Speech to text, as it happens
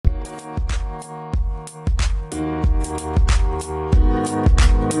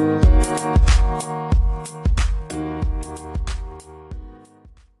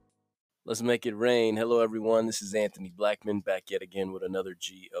Let's make it rain. Hello, everyone. This is Anthony Blackman back yet again with another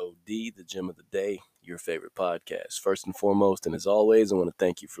GOD, the Gem of the Day, your favorite podcast. First and foremost, and as always, I want to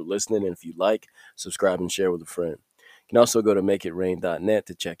thank you for listening. And if you like, subscribe and share with a friend. You can also go to makeitrain.net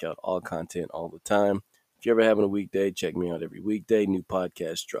to check out all content all the time. If you're ever having a weekday, check me out every weekday. New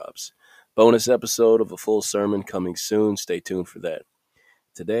podcast drops. Bonus episode of a full sermon coming soon. Stay tuned for that.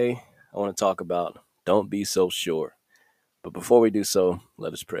 Today, I want to talk about don't be so sure. But before we do so,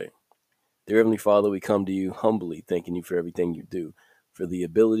 let us pray. Dear Heavenly Father, we come to you humbly, thanking you for everything you do, for the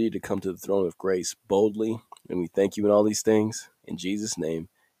ability to come to the throne of grace boldly, and we thank you in all these things. In Jesus' name,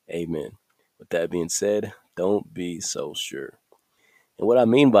 amen. With that being said, don't be so sure. And what I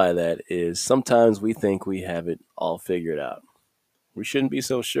mean by that is sometimes we think we have it all figured out. We shouldn't be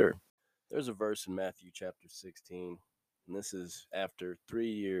so sure. There's a verse in Matthew chapter 16, and this is after 3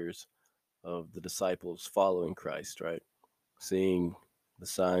 years of the disciples following Christ, right? Seeing the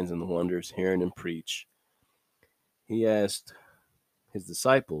signs and the wonders, hearing him preach. He asked his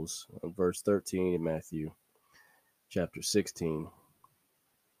disciples, in verse 13 in Matthew chapter 16,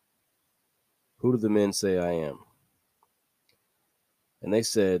 "Who do the men say I am?" And they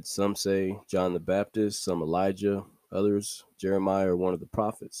said, "Some say John the Baptist, some Elijah, others Jeremiah or one of the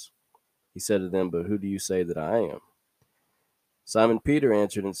prophets." He said to them, "But who do you say that I am?" Simon Peter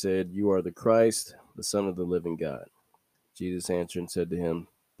answered and said, "You are the Christ, the Son of the living God." Jesus answered and said to him,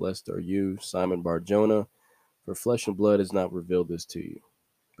 "Blessed are you, Simon Bar-Jonah, for flesh and blood has not revealed this to you,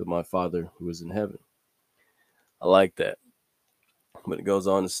 but my Father who is in heaven." I like that. But it goes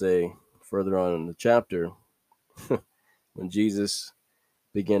on to say further on in the chapter, when Jesus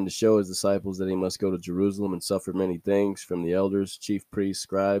began to show his disciples that he must go to Jerusalem and suffer many things from the elders, chief priests,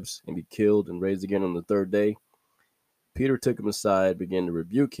 scribes, and be killed and raised again on the third day, Peter took him aside, began to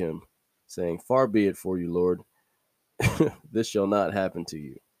rebuke him, saying, "Far be it for you, Lord, this shall not happen to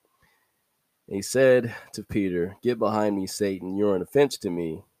you." And he said to Peter, "Get behind me, Satan, you are an offense to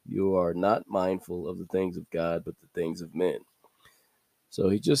me. You are not mindful of the things of God, but the things of men." So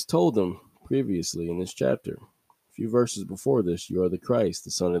he just told them previously in this chapter, a few verses before this, "You are the Christ,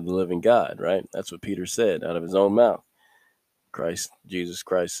 the Son of the living God," right? That's what Peter said out of his own mouth. Jesus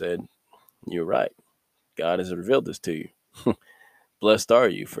Christ said, "You're right. God has revealed this to you." Blessed are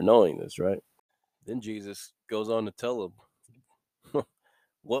you for knowing this, right? Then Jesus goes on to tell them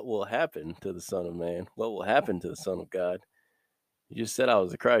what will happen to the Son of Man, what will happen to the Son of God. You just said I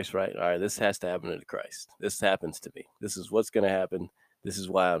was the Christ, right? All right, this has to happen to the Christ. This happens to me. This is what's going to happen. This is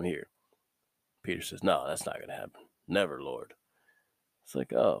why I'm here. Peter says, "No, that's not going to happen. Never, Lord." It's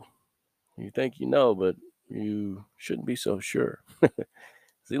like, oh, you think you know, but you shouldn't be so sure. So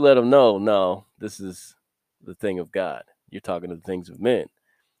he let him know, no, this is the thing of God. You're talking to the things of men.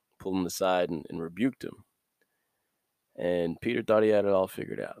 Pulled him aside and rebuked him. And Peter thought he had it all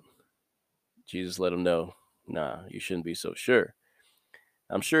figured out. Jesus let him know, nah, you shouldn't be so sure.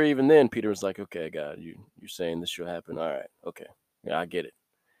 I'm sure even then Peter was like, "Okay, God, you're saying this should happen. All right, okay. Yeah, I get it."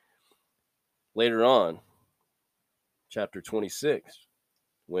 Later on, chapter 26,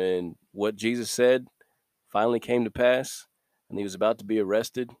 when what Jesus said finally came to pass and he was about to be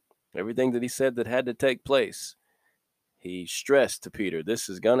arrested, everything that he said that had to take place, he stressed to Peter, this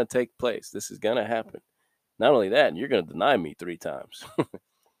is going to take place. This is going to happen. Not only that, you're going to deny me 3 times.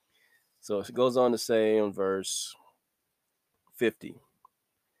 So it goes on to say in verse 50,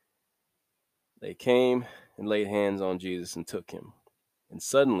 they came and laid hands on Jesus and took him. And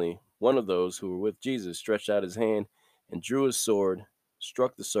suddenly one of those who were with Jesus stretched out his hand and drew his sword,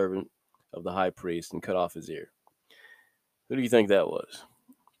 struck the servant of the high priest, and cut off his ear. Who do you think that was?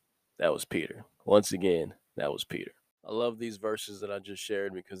 That was Peter. Once again, that was Peter. I love these verses that I just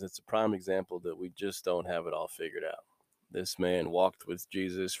shared because it's a prime example that we just don't have it all figured out. This man walked with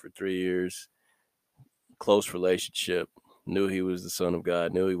Jesus for 3 years, close relationship, knew he was the Son of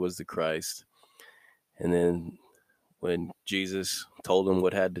God, knew he was the Christ. And then when Jesus told him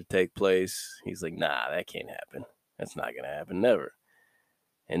what had to take place, he's like, nah, that can't happen. That's not going to happen, never.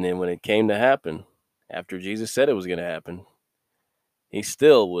 And then when it came to happen, after Jesus said it was going to happen, he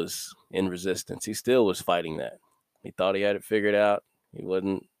still was in resistance. He still was fighting that. He thought he had it figured out. He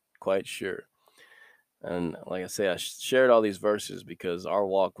wasn't quite sure. And like I say, I shared all these verses because our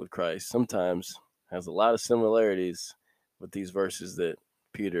walk with Christ sometimes has a lot of similarities with these verses that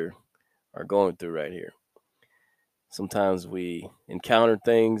Peter are going through right here. Sometimes we encounter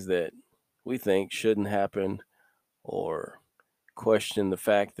things that we think shouldn't happen or question the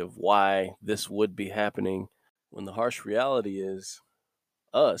fact of why this would be happening when the harsh reality is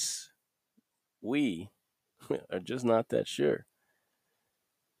we are just not that sure.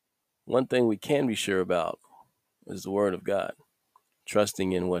 One thing we can be sure about is the Word of God.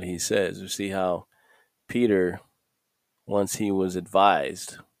 trusting in what he says. You see how Peter, once he was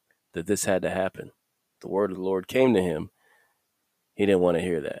advised that this had to happen, the word of the Lord came to him, he didn't want to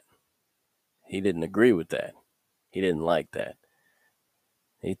hear that. He didn't agree with that. He didn't like that.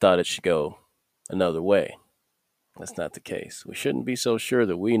 He thought it should go another way. That's not the case. We shouldn't be so sure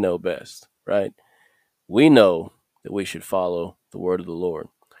that we know best, right? We know that we should follow the word of the Lord,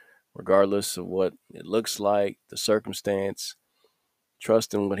 regardless of what it looks like, the circumstance.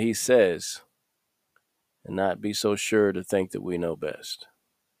 Trust in what he says and not be so sure to think that we know best.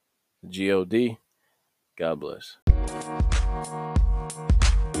 God, God bless.